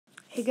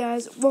Hey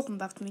guys, welcome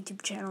back to my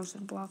YouTube channel,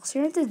 Zenblocks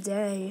here.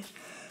 Today,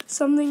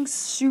 something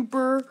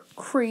super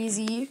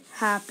crazy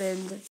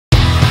happened.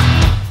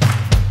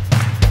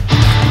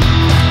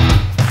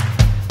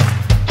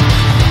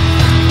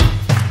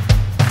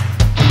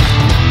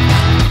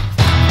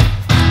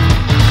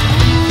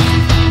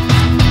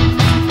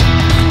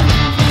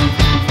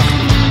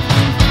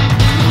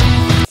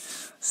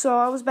 So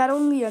I was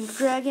battling the Ender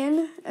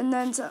Dragon, and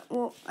then,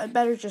 well, I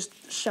better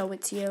just show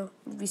it to you.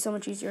 It would be so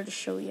much easier to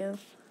show you.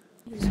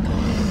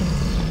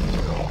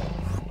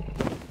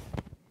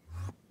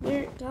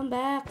 Here, come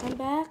back.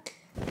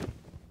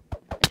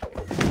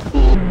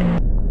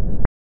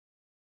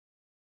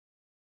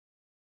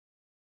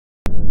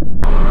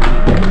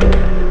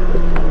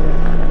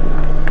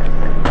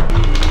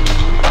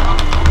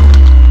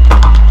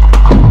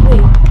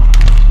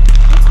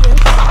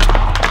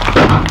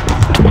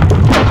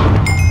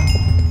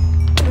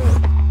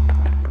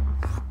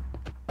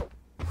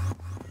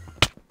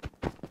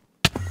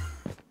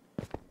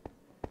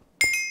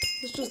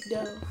 Let's just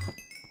go.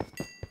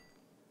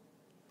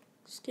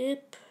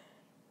 Skip.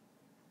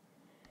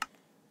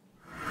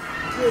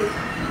 Wait.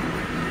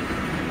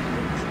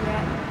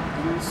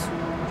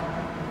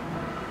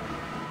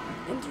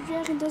 Ender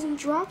Dragon doesn't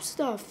drop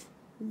stuff.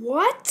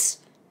 What?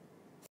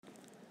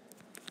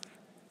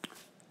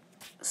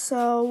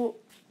 So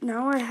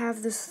now I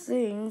have this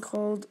thing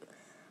called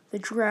the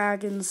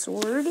Dragon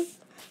Sword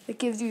that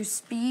gives you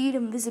speed,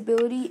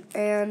 invisibility,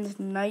 and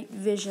night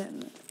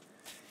vision.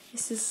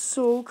 This is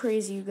so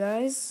crazy, you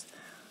guys.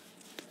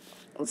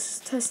 Let's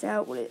test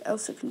out what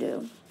else it can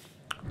do.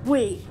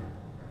 Wait,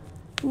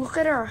 look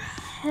at our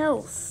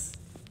health.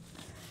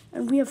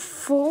 And we have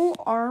full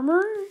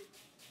armor?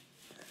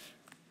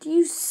 Do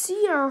you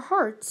see our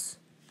hearts?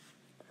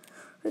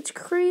 That's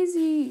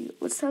crazy.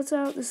 Let's test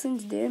out this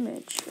thing's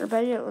damage. Or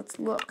better yet, let's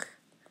look.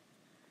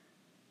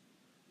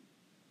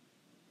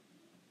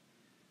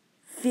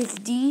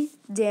 50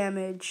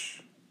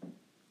 damage.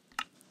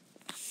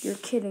 You're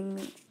kidding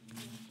me.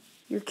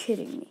 You're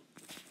kidding me.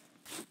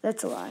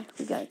 That's a lie.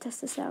 We gotta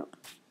test this out.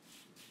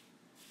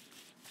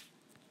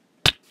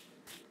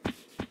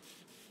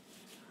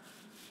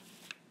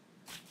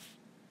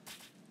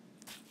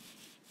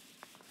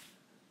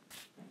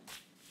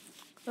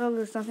 Oh,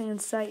 there's nothing in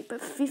sight, but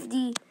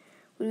 50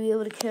 would be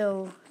able to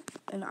kill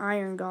an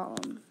iron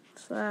golem.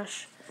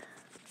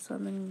 /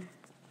 summon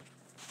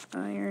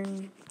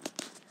iron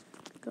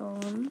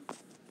golem.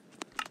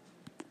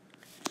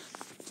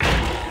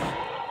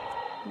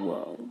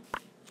 Whoa.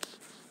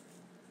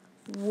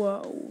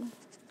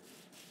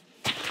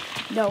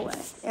 No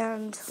way.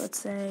 And let's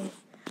say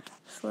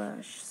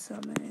 /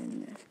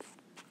 summon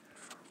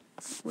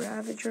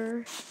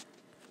Ravager.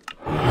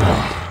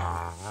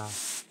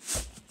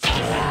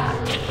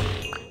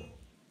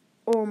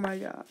 Oh my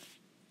god.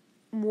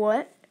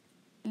 What?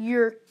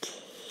 You're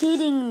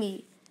kidding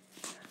me.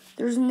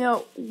 There's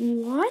no...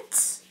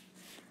 What?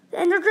 The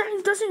Ender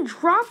Dragon doesn't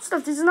drop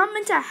stuff. This is not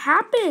meant to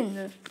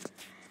happen.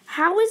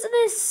 How is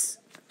this?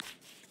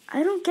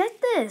 I don't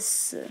get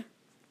this.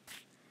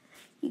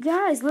 You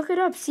guys, look it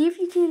up. See if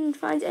you can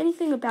find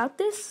anything about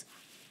this.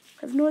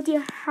 I have no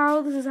idea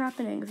how this is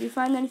happening. If you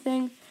find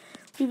anything,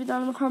 leave it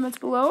down in the comments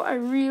below.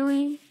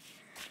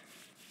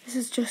 This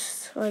is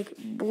just, like,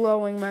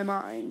 blowing my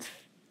mind.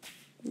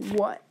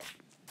 What?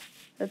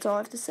 That's all I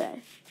have to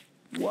say.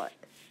 What?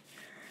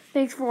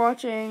 Thanks for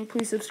watching.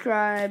 Please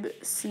subscribe.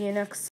 See you next time.